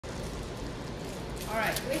All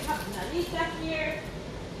right, we have Nalita here.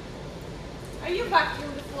 Are you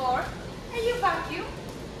vacuum the floor? Are you vacuum?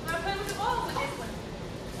 I'm gonna play with the ball with this one.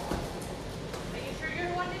 Are you sure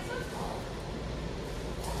you want this one?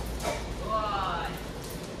 Good.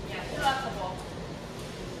 Yeah, she loves the ball.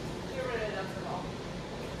 She really loves the ball.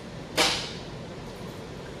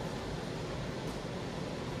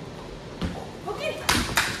 Go get it!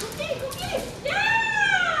 Go get it! Go get it! Yeah!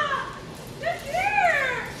 Good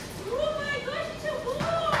girl! Oh my gosh, she's so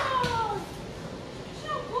good! She's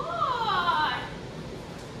so good!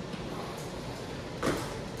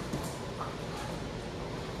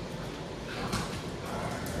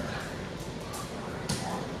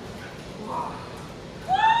 Wow!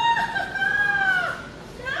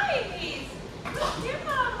 Nice! Good girl,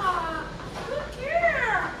 Mama! Good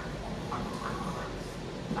girl!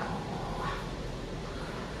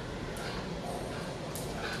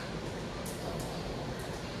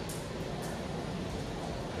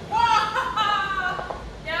 Wow!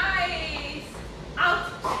 Nice! Out!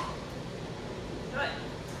 Good.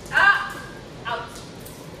 Up! Out!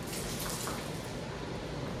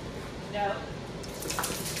 No.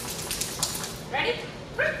 Ready?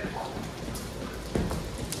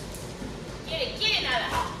 Get it, Nala.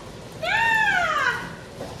 Yeah!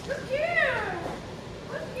 Good girl.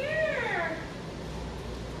 Good girl.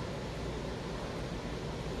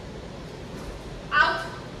 Out.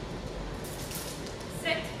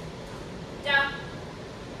 Sit. Down.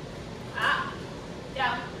 Up.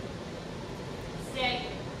 Down. Stay.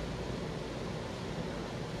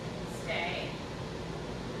 Stay.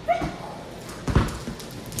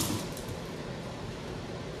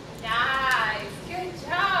 Nice. Good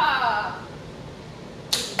job.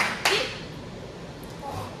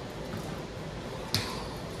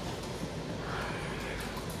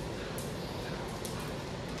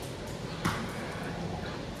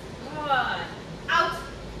 Good. Out.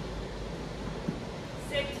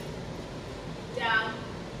 Sit. Down.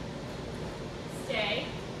 Stay.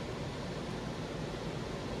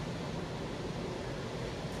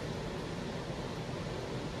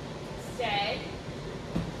 Stay.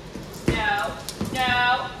 No.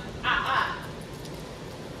 No.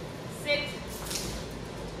 Sit.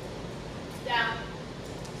 Down.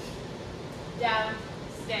 Down.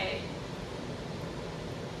 Stay.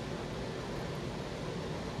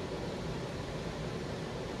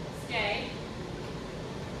 Stay.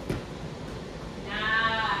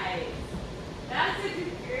 Nice. That's a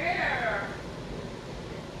good girl.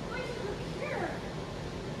 Oh, you're a good girl.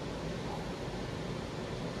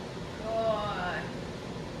 Good.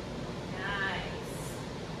 Nice.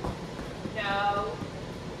 No.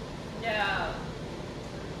 No.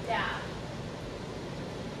 Down.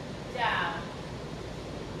 Down.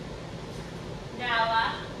 Nala.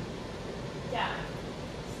 Down.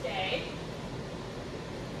 Stay.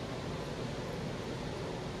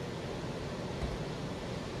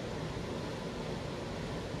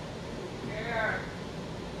 Good.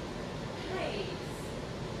 Nice.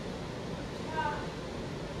 Good job.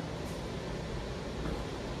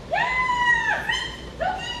 Yeah! Go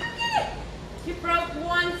get it, go get it! You broke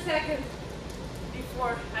 1 second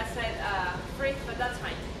before I said free, but that's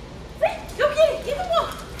fine. Free! Go get it! Get the ball!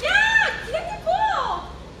 Yeah! Get the ball!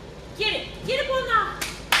 Get it! Get the ball now!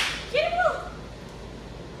 Get the ball!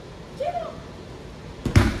 Get the ball!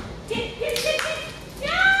 Get it! Get it! Get it! Get it!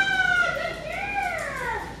 Yeah! Good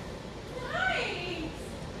girl! Nice!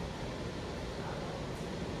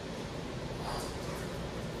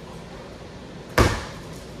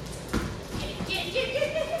 Get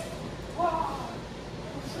it! Wow!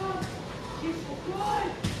 So, she's so good!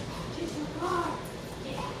 She's so good!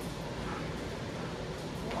 Yeah!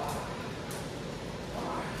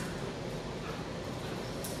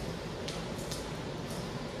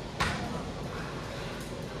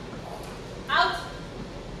 Out!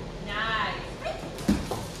 Nice!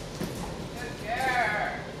 Good girl!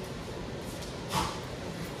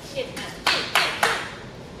 Get that! Get!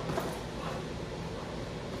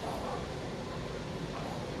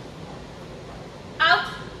 Out!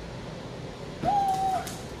 Woo!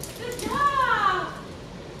 Good job!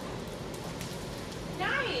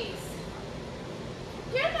 Nice!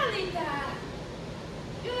 You're not in that.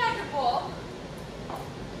 You like the ball?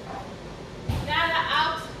 Nala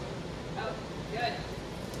out. Oh, good.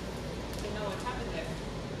 You know what happened there.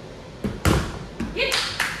 Get it!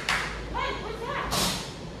 What? What's that?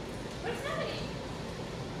 What's happening?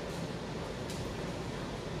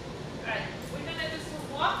 Alright, we're gonna do some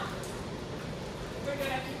walk. We're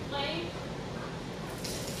gonna keep playing.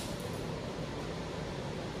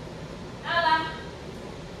 Nala.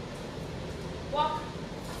 Walk.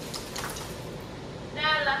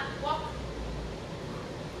 Nala, walk.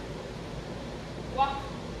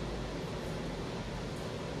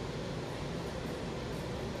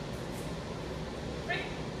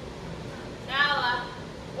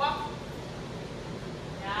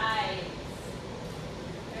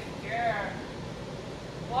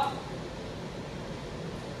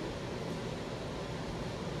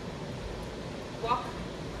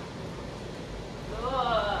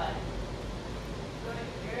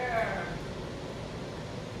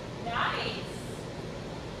 Nice.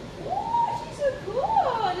 Oh, she's so cool.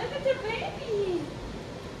 Look at the baby.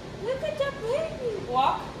 Look at the baby.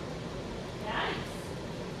 Walk. Nice.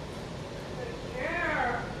 Good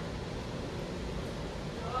girl.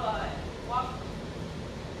 Good. Walk.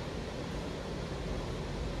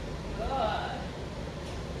 Good.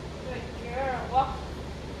 Good girl. Walk.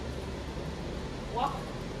 Walk.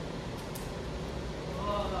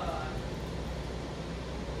 Good.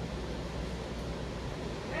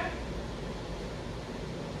 Here.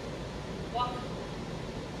 Walk.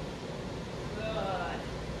 Good.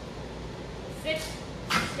 Sit.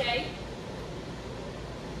 Stay.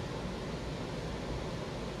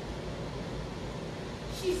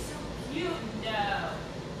 She's so cute. No.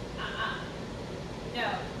 No.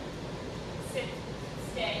 Sit.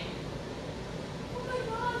 Stay. Oh my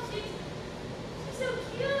God, she's so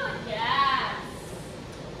cute. Yes.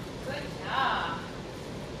 Good job.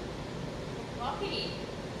 Walkie.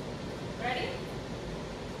 Ready?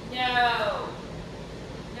 No.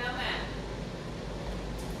 No, ma'am.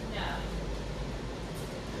 No.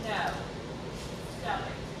 No. Stop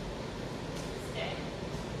it. Stay.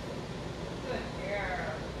 Good girl.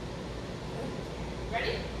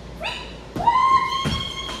 Ready?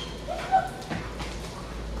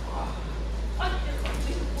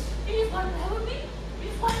 You want to play with me? You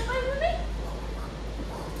want to play with me?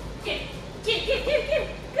 Get.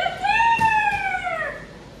 Good girl!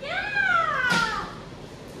 Yeah!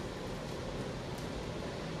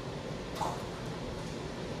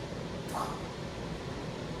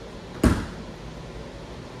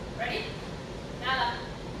 Ready? Nala,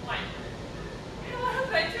 one. You don't want to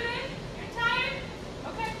play today? You're tired?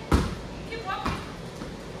 Okay. You keep walking.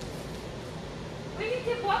 We can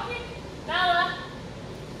keep walking. Nala.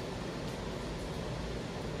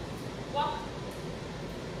 Walk.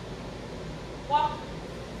 Walk.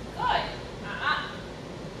 Good.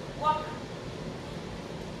 Walk.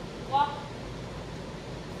 Walk.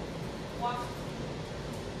 Walk.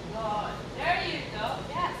 Good. There you go.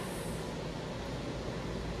 Yes.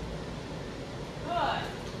 Good.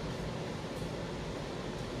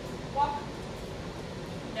 Walk.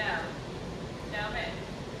 No. No, man.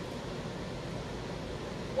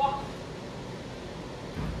 Walk.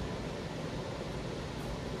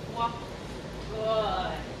 Walk.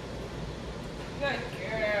 Good. Good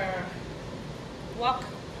girl. Walk.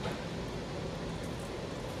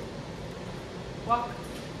 Walk.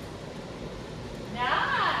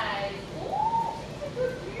 Nice. Oh, she's a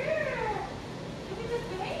good girl. Look at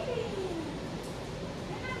the baby.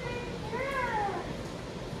 Look at the baby girl.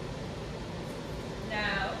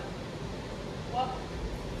 Now, walk.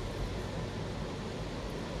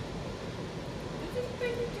 Look at the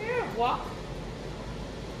baby girl. Walk.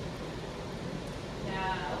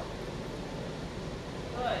 Now.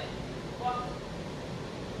 Good. Walk.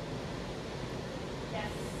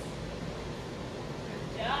 Yes. Good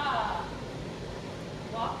job.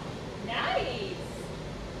 Walk. Nice.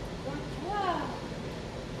 Good job.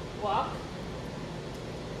 Walk.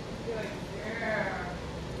 Good girl.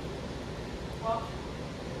 Walk.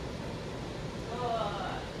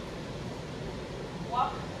 Good.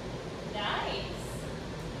 Walk. Nice.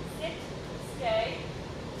 Sit. Stay.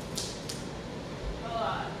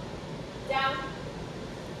 Good. Down.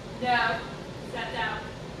 No. Sit down.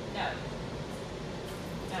 No.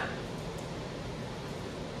 No.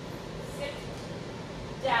 Sit.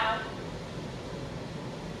 Down.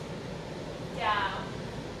 Down.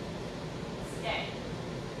 Stay.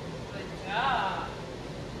 Good job.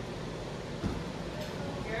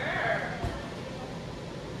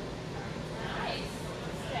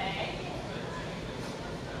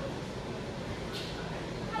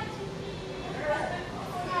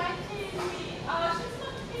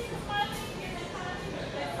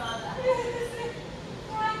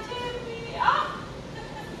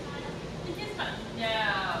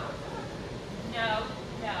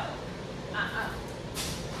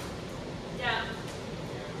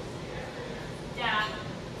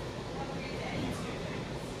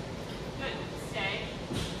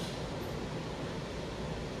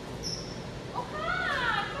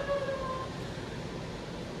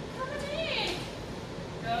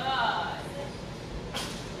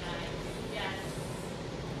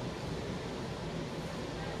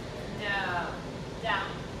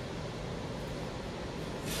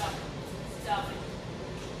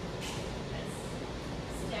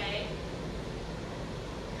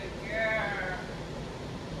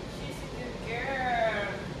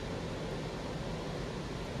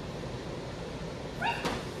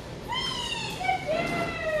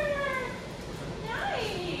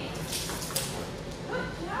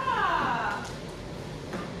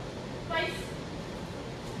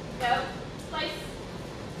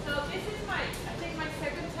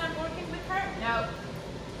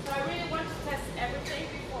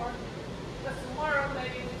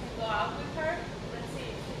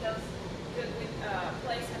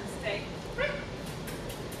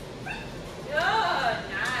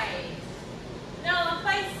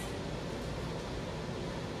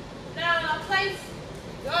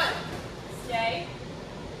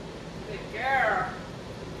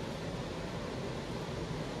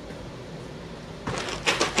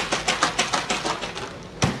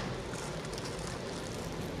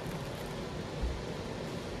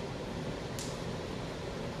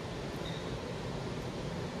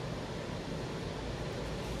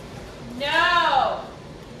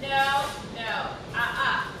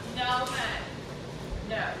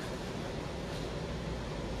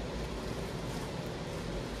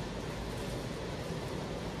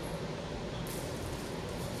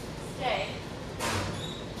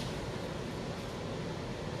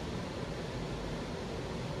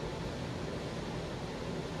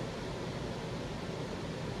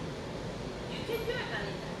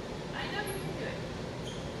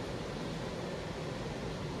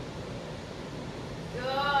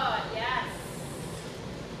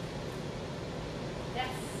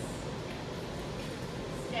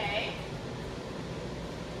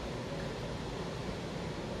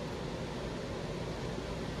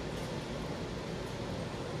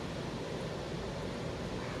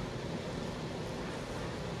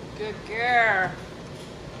 Good girl.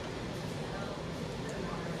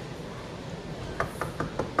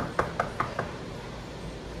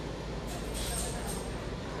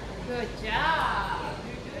 Good job.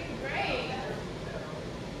 You're doing great.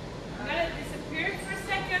 I'm gonna disappear for a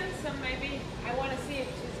second, so maybe I want to see if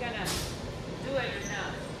she's gonna do it or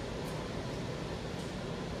not.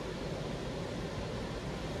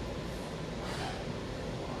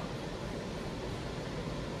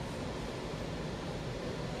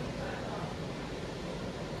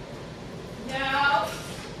 No,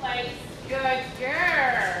 place. Good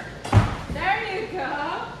girl. There you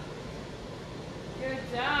go. Good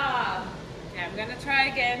job. Okay, I'm gonna try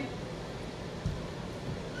again.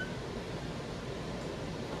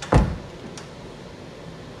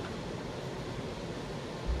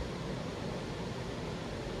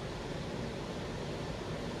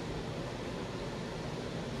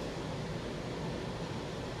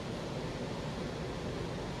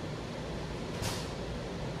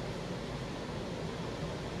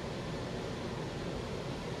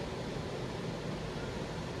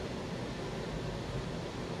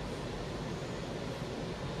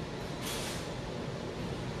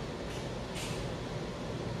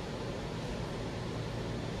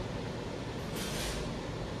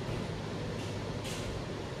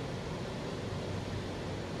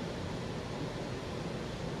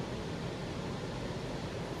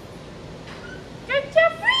 Good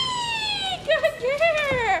job, Free! Good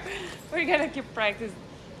girl! We're gonna keep practicing.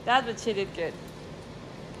 That's what she did good.